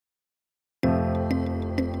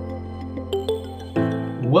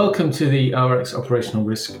Welcome to the ORX Operational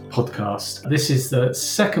Risk podcast. This is the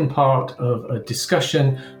second part of a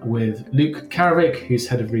discussion with Luke Karavik, who's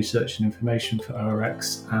Head of Research and Information for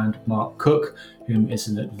ORX, and Mark Cook, who is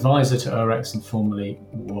an advisor to ORX and formerly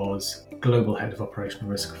was Global Head of Operational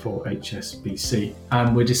Risk for HSBC.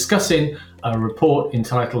 And we're discussing a report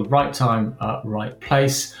entitled Right Time, Right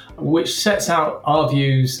Place, which sets out our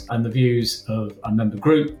views and the views of a member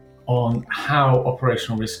group on how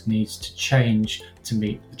operational risk needs to change to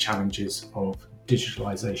meet the challenges of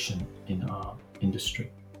digitalisation in our industry.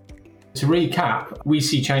 To recap, we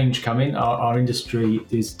see change coming. Our industry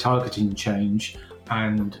is targeting change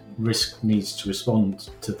and risk needs to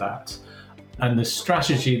respond to that. And the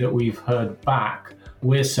strategy that we've heard back,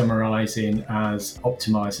 we're summarising as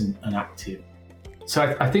optimise and active.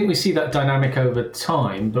 So I think we see that dynamic over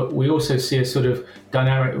time, but we also see a sort of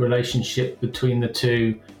dynamic relationship between the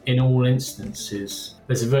two in all instances.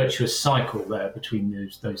 There's a virtuous cycle there between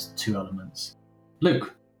those two elements.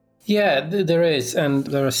 Luke? Yeah, there is, and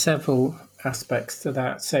there are several aspects to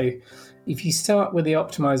that. So if you start with the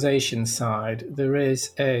optimization side, there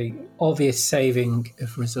is a obvious saving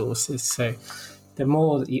of resources. So the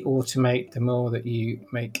more that you automate, the more that you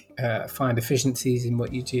find efficiencies in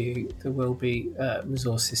what you do, there will be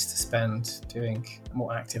resources to spend doing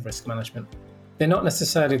more active risk management. They're not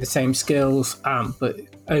necessarily the same skills, but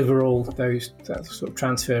overall, that sort of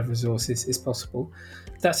transfer of resources is possible.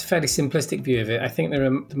 That's a fairly simplistic view of it. I think there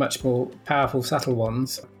are much more powerful, subtle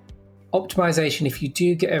ones. Optimization, if you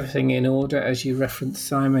do get everything in order, as you referenced,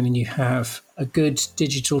 Simon, and you have a good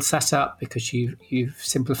digital setup because you've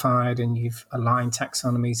simplified and you've aligned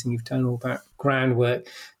taxonomies and you've done all that groundwork,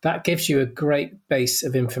 that gives you a great base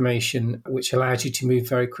of information which allows you to move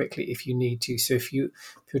very quickly if you need to. So if you're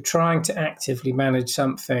trying to actively manage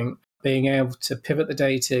something, being able to pivot the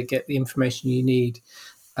data, get the information you need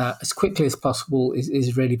as quickly as possible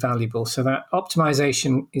is really valuable. So that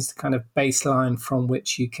optimization is the kind of baseline from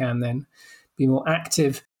which you can then be more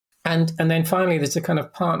active. And then finally, there's a kind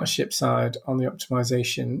of partnership side on the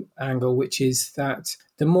optimization angle, which is that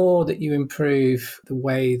the more that you improve the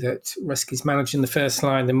way that risk is managed in the first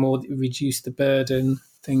line, the more that you reduce the burden,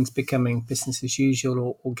 things becoming business as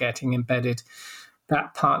usual or getting embedded,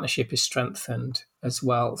 that partnership is strengthened as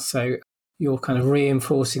well. So you're kind of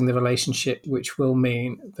reinforcing the relationship, which will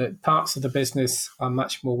mean that parts of the business are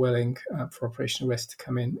much more willing for operational risk to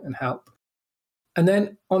come in and help. And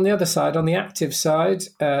then on the other side, on the active side,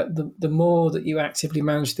 the more that you actively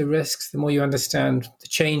manage the risks, the more you understand the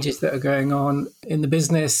changes that are going on in the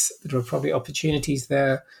business. There are probably opportunities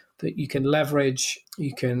there that you can leverage.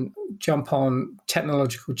 You can jump on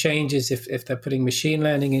technological changes if they're putting machine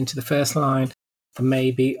learning into the first line. There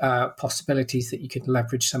may be possibilities that you could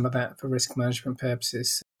leverage some of that for risk management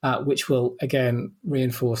purposes, which will, again,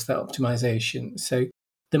 reinforce that optimization. So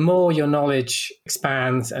the more your knowledge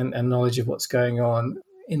expands and knowledge of what's going on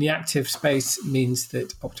in the active space means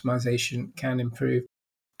that optimization can improve.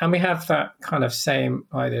 And we have that kind of same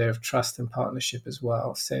idea of trust and partnership as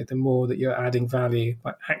well. So the more that you're adding value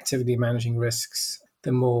by actively managing risks,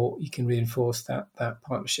 the more you can reinforce that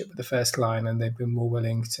partnership with the first line, and they've been more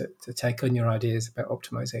willing to take on your ideas about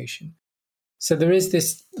optimization. So there is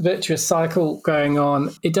this virtuous cycle going on.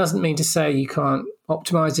 It doesn't mean to say you can't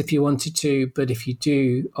optimize if you wanted to, but if you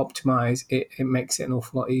do optimize, it makes it an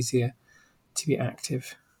awful lot easier to be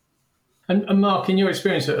active. And Mark, in your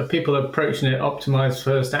experience, are people approaching it optimize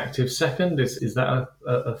first, active second? Is that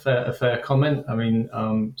a fair comment? I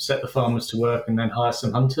mean, set the farmers to work and then hire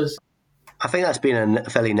some hunters? I think that's been a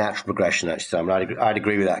fairly natural progression, actually, Simon. I'd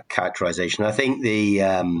agree with that characterisation. I think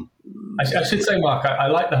I should say, Mark, I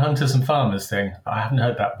like the hunters and farmers thing. I haven't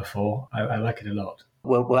heard that before. I like it a lot.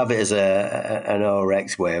 We'll have it as an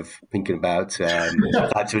ORX way of thinking about the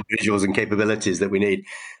types of individuals and capabilities that we need.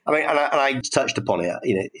 I mean, and I touched upon it.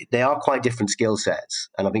 You know, they are quite different skill sets,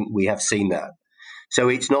 and I think we have seen that. So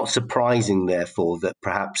it's not surprising, therefore, that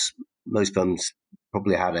perhaps most firms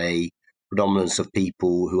probably had a predominance of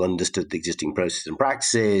people who understood the existing processes and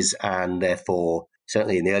practices, and therefore,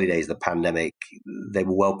 certainly in the early days of the pandemic, they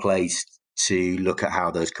were well placed to look at how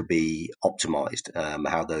those could be optimized,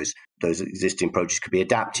 how those existing approaches could be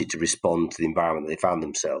adapted to respond to the environment that they found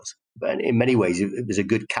themselves. But in many ways, it was a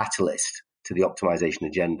good catalyst to the optimization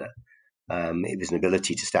agenda. It was an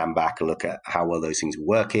ability to stand back and look at how well those things were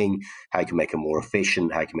working, how you can make them more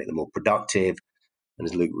efficient, how you can make them more productive. And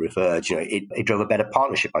as Luke referred, it drove a better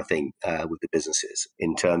partnership, I think, with the businesses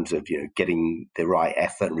in terms of getting the right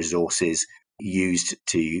effort and resources used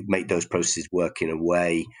to make those processes work in a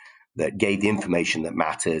way that gave the information that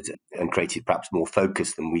mattered and created perhaps more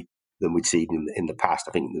focus than we'd seen in the past.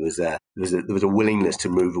 I think there was a willingness to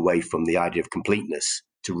move away from the idea of completeness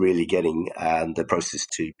to really getting the process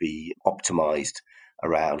to be optimized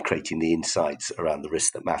around creating the insights around the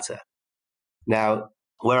risks that matter. Now,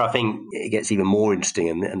 where I think it gets even more interesting,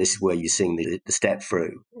 and this is where you're seeing the step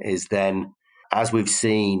through, is then as we've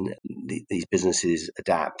seen these businesses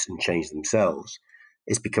adapt and change themselves,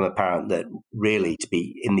 it's become apparent that really to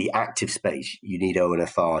be in the active space, you need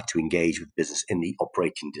ONFR to engage with business in the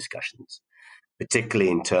operating discussions, particularly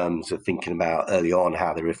in terms of thinking about early on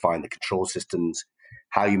how they refine the control systems,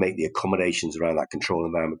 how you make the accommodations around that control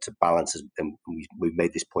environment to balance, and we've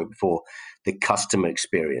made this point before, the customer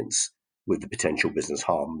experience with the potential business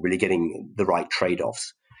harm, really getting the right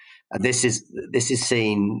trade-offs. And this is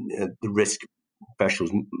seeing the risk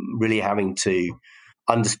professionals really having to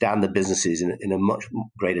understand the businesses in a much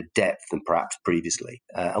greater depth than perhaps previously,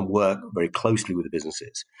 and work very closely with the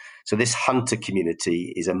businesses. So this hunter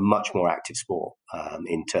community is a much more active sport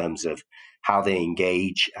in terms of how they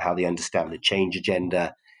engage, how they understand the change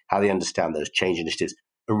agenda, how they understand those change initiatives,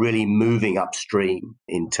 and really moving upstream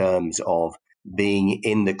in terms of being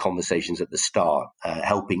in the conversations at the start,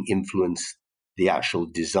 helping influence the actual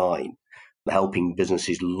design, helping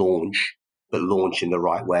businesses launch, but launch in the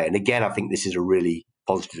right way. And again, I think this is a really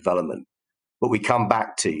positive development. But we come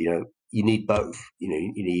back to, you need both. You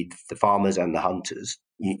need the farmers and the hunters.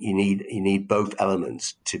 You need both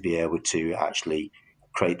elements to be able to actually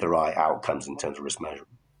create the right outcomes in terms of risk management.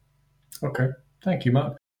 Okay, thank you,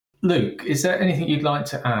 Mark. Luke, is there anything you'd like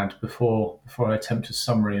to add before I attempt a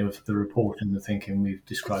summary of the report and the thinking we've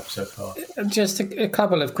described so far? Just a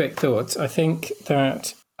couple of quick thoughts. I think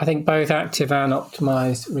both active and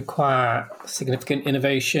optimized require significant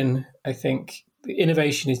innovation. I think the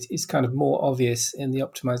innovation is kind of more obvious in the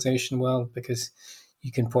optimization world because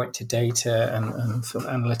you can point to data and sort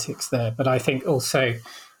of analytics there. But I think also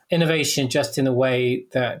innovation just in the way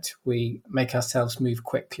that we make ourselves move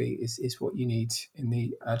quickly is what you need in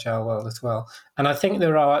the agile world as well. And I think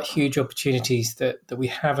there are huge opportunities that we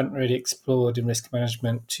haven't really explored in risk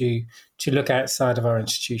management to look outside of our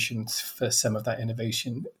institutions for some of that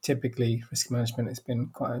innovation. Typically, risk management has been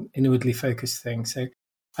quite an inwardly focused thing. So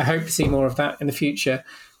I hope to see more of that in the future.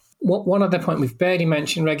 One other point, we've barely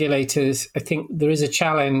mentioned regulators. I think there is a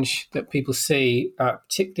challenge that people see,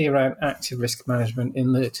 particularly around active risk management,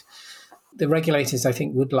 in that the regulators, I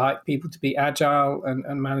think, would like people to be agile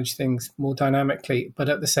and manage things more dynamically, but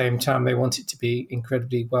at the same time, they want it to be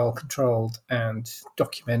incredibly well controlled and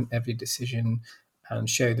document every decision and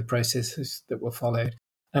show the processes that were followed.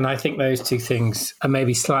 And I think those two things are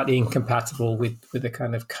maybe slightly incompatible with the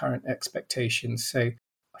kind of current expectations. So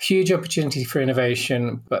huge opportunity for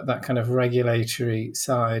innovation, but that kind of regulatory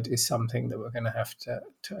side is something that we're going to have to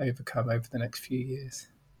overcome over the next few years.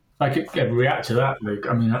 I could react to that, Luke.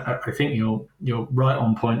 I mean, I think you're right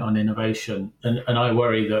on point on innovation, and I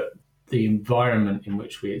worry that the environment in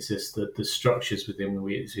which we exist, the structures within which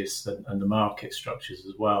we exist, and the market structures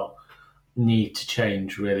as well, need to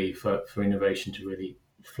change really for innovation to really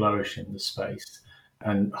flourish in the space.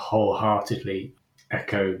 And wholeheartedly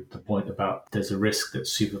echo the point about there's a risk that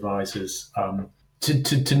supervisors,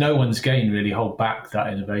 to no one's gain, really hold back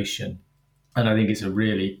that innovation. And I think it's a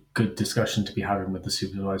really good discussion to be having with the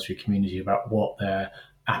supervisory community about what their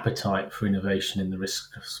appetite for innovation in the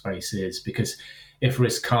risk space is. Because if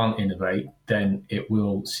risk can't innovate, then it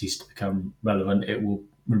will cease to become relevant. It will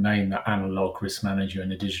remain that analog risk manager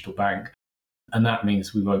in a digital bank. And that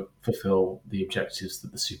means we won't fulfill the objectives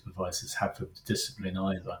that the supervisors have for the discipline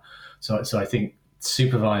either. So I think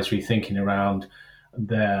supervisory thinking around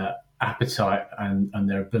their appetite and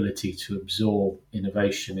their ability to absorb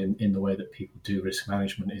innovation in the way that people do risk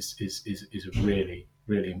management is a really,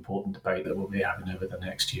 really important debate that we'll be having over the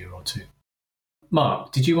next year or two.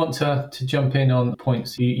 Mark, did you want to jump in on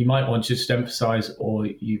points you might want to just emphasise or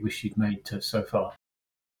you wish you'd made so far?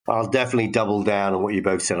 I'll definitely double down on what you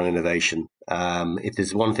both said on innovation. If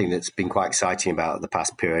there's one thing that's been quite exciting about the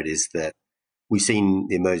past period is that we've seen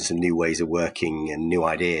the emergence of new ways of working and new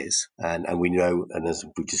ideas. And we know, and as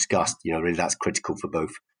we've discussed, really that's critical for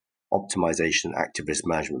both optimization and active risk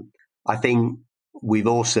management. I think we've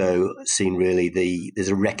also seen really there's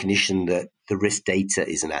a recognition that the risk data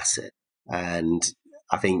is an asset. And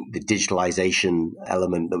I think the digitalization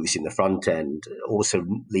element that we see in the front end also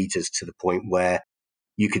leads us to the point where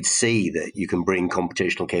you could see that you can bring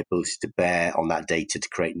computational capabilities to bear on that data to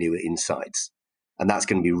create newer insights. And that's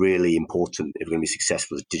going to be really important if we're going to be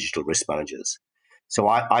successful as digital risk managers. So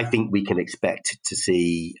I think we can expect to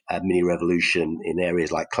see a mini revolution in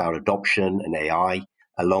areas like cloud adoption and AI,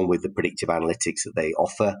 along with the predictive analytics that they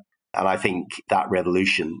offer. And I think that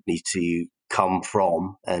revolution needs to come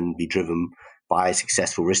from and be driven by a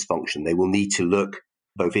successful risk function. They will need to look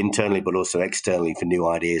both internally but also externally for new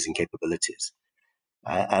ideas and capabilities.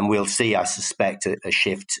 And we'll see, I suspect, a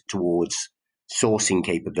shift towards sourcing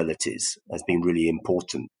capabilities as being really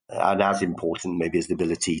important, and as important maybe as the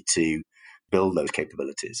ability to build those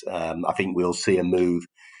capabilities. I think we'll see a move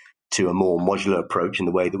to a more modular approach in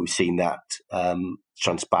the way that we've seen that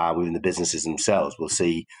transpire within the businesses themselves. We'll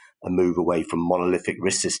see a move away from monolithic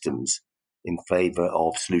risk systems in favor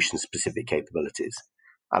of solution-specific capabilities.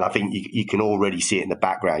 And I think you can already see it in the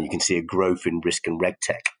background. You can see a growth in risk and reg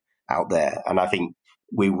tech out there. And I think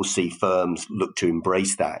we will see firms look to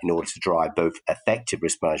embrace that in order to drive both effective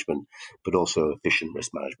risk management, but also efficient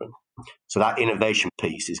risk management. So that innovation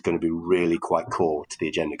piece is going to be really quite core to the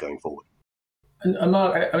agenda going forward. And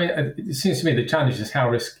Mark, I mean, it seems to me the challenge is how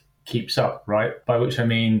risk keeps up, right? By which I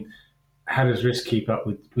mean, how does risk keep up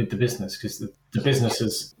with the business? Because the business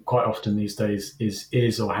is quite often these days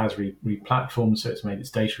is or has re-platformed, so it's made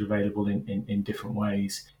its data available in different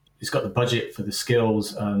ways. It's got the budget for the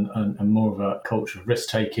skills and more of a culture of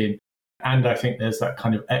risk-taking. And I think there's that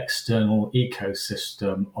kind of external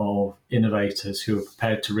ecosystem of innovators who are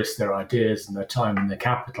prepared to risk their ideas and their time and their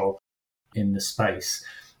capital in the space.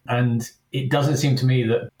 And it doesn't seem to me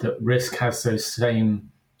that risk has those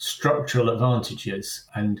same structural advantages.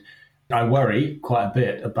 And I worry quite a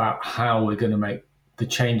bit about how we're going to make the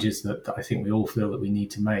changes that I think we all feel that we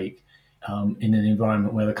need to make in an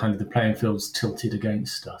environment where the playing field's tilted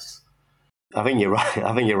against us. I think you're right.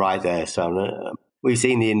 I think you're right there, Sam. We've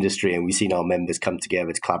seen the industry and we've seen our members come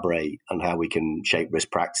together to collaborate on how we can shape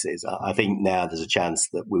risk practices. I think now there's a chance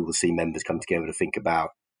that we will see members come together to think about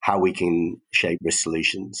how we can shape risk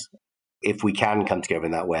solutions. If we can come together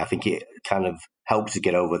in that way, I think it kind of helps to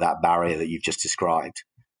get over that barrier that you've just described.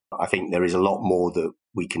 I think there is a lot more that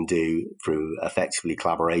we can do through effectively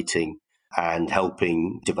collaborating and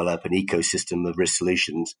helping develop an ecosystem of risk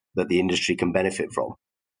solutions that the industry can benefit from.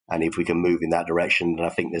 And if we can move in that direction, then I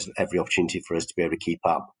think there's every opportunity for us to be able to keep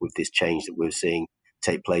up with this change that we're seeing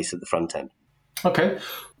take place at the front end. Okay.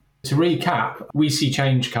 To recap, we see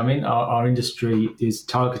change coming. Our industry is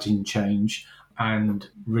targeting change and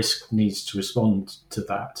risk needs to respond to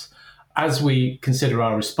that. As we consider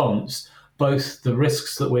our response, both the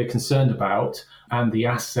risks that we're concerned about and the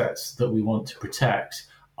assets that we want to protect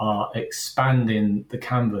are expanding the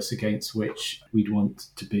canvas against which we'd want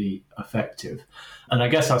to be effective. And I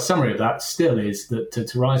guess our summary of that still is that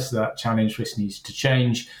to rise to that challenge, risk needs to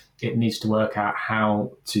change. It needs to work out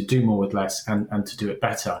how to do more with less and to do it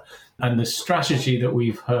better. And the strategy that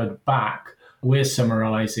we've heard back, we're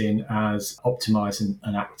summarising as optimised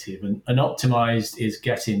and active. And optimised is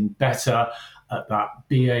getting better at that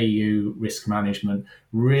BAU risk management,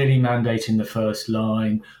 really mandating the first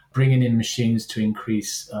line, bringing in machines to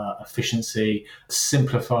increase efficiency,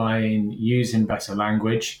 simplifying, using better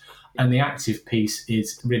language. And the active piece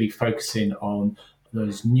is really focusing on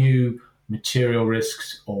those new material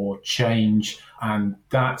risks or change. And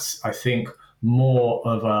that's, I think, more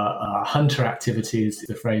of a hunter activity is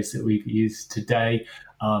the phrase that we've used today.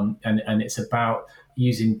 And it's about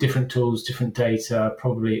using different tools, different data,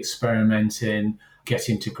 probably experimenting,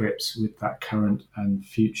 getting to grips with that current and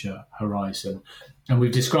future horizon. And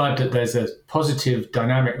we've described that there's a positive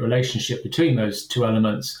dynamic relationship between those two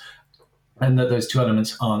elements, and that those two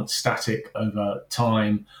elements aren't static over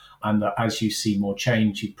time, and that as you see more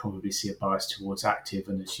change, you'd probably see a bias towards active,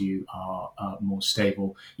 and as you are more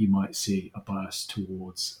stable, you might see a bias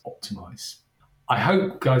towards optimize. I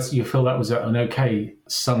hope, guys, you feel that was an okay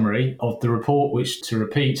summary of the report, which, to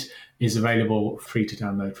repeat, is available free to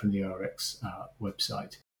download from the ORX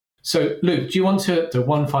website. So, Luke, do you want to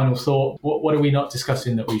one final thought? What are we not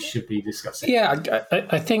discussing that we should be discussing? Yeah,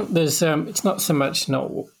 I think there's it's not so much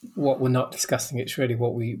not what we're not discussing, it's really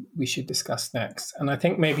what we should discuss next. And I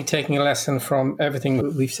think maybe taking a lesson from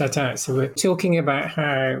everything we've set out. So we're talking about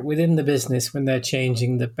how within the business, when they're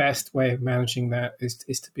changing, the best way of managing that is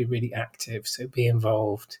to be really active. So be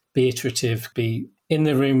involved, be iterative, be in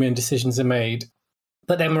the room when decisions are made.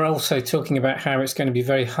 But then we're also talking about how it's going to be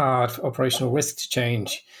very hard for operational risk to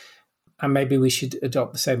change. And maybe we should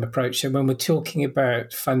adopt the same approach. So when we're talking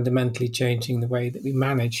about fundamentally changing the way that we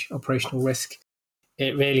manage operational risk,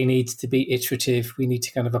 it really needs to be iterative. We need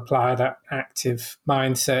to kind of apply that active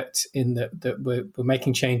mindset in that we're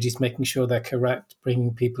making changes, making sure they're correct,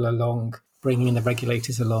 bringing people along, bringing the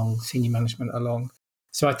regulators along, senior management along.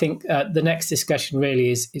 So I think the next discussion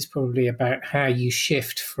really is probably about how you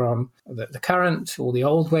shift from the current or the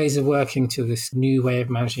old ways of working to this new way of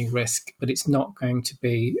managing risk. But it's not going to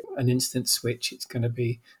be an instant switch. It's going to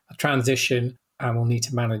be a transition, and we'll need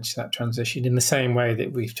to manage that transition in the same way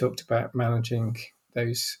that we've talked about managing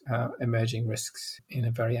those emerging risks in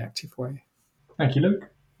a very active way. Thank you, Luke.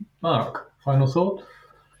 Mark, final thought?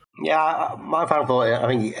 Yeah, my final thought, I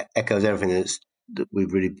think it echoes everything that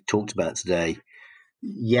we've really talked about today.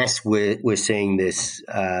 Yes, we're seeing this.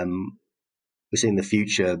 We're seeing the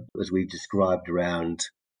future as we've described around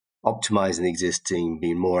optimizing the existing,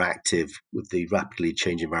 being more active with the rapidly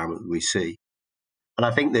changing environment that we see. And I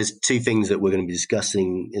think there's two things that we're going to be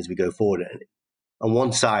discussing as we go forward. On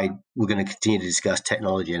one side, we're going to continue to discuss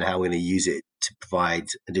technology and how we're going to use it to provide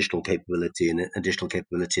additional capability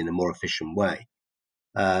in a more efficient way.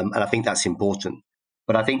 And I think that's important.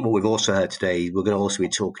 But I think what we've also heard today, we're going to also be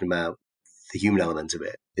talking about the human element of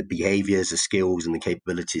it, the behaviors, the skills, and the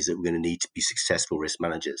capabilities that we're going to need to be successful risk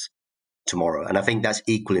managers tomorrow. And I think that's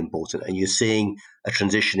equally important. And you're seeing a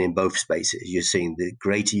transition in both spaces. You're seeing the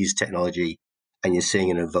greater use of technology, and you're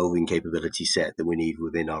seeing an evolving capability set that we need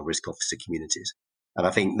within our risk officer communities. And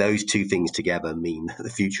I think those two things together mean that the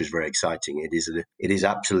future is very exciting. It is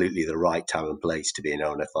absolutely the right time and place to be an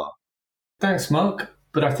ONFR. Thanks, Mark.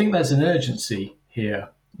 But I think there's an urgency here.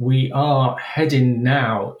 We are heading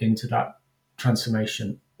now into that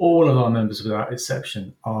transformation. All of our members, without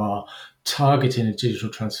exception, are targeting a digital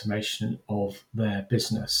transformation of their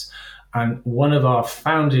business. And one of our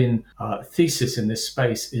founding thesis in this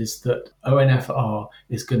space is that ONFR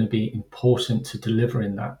is going to be important to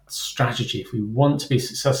delivering that strategy. If we want to be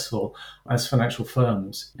successful as financial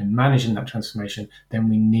firms in managing that transformation, then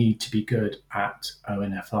we need to be good at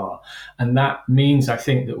ONFR. And that means, I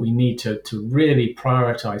think, that we need to really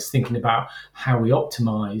prioritize thinking about how we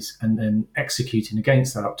optimize and then executing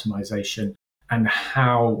against that optimization, and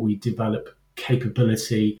how we develop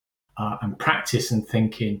capability and practice and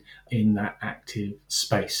thinking in that active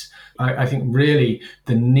space. I think really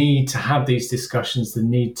the need to have these discussions, the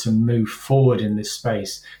need to move forward in this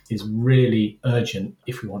space is really urgent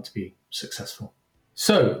if we want to be successful.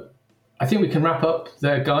 So I think we can wrap up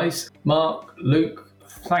there, guys. Mark, Luke,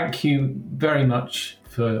 thank you very much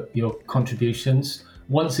for your contributions.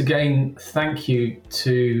 Once again, thank you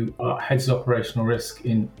to our heads of operational risk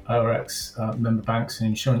in ORX, member banks and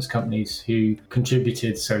insurance companies who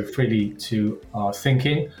contributed so freely to our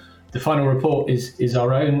thinking. The final report is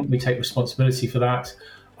our own. We take responsibility for that.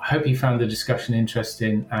 I hope you found the discussion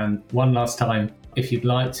interesting. And one last time, if you'd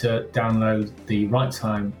like to download the Right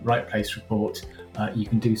Time, Right Place report, you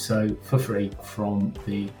can do so for free from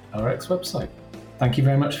the ORX website. Thank you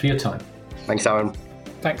very much for your time. Thanks, Aaron.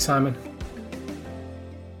 Thanks, Simon.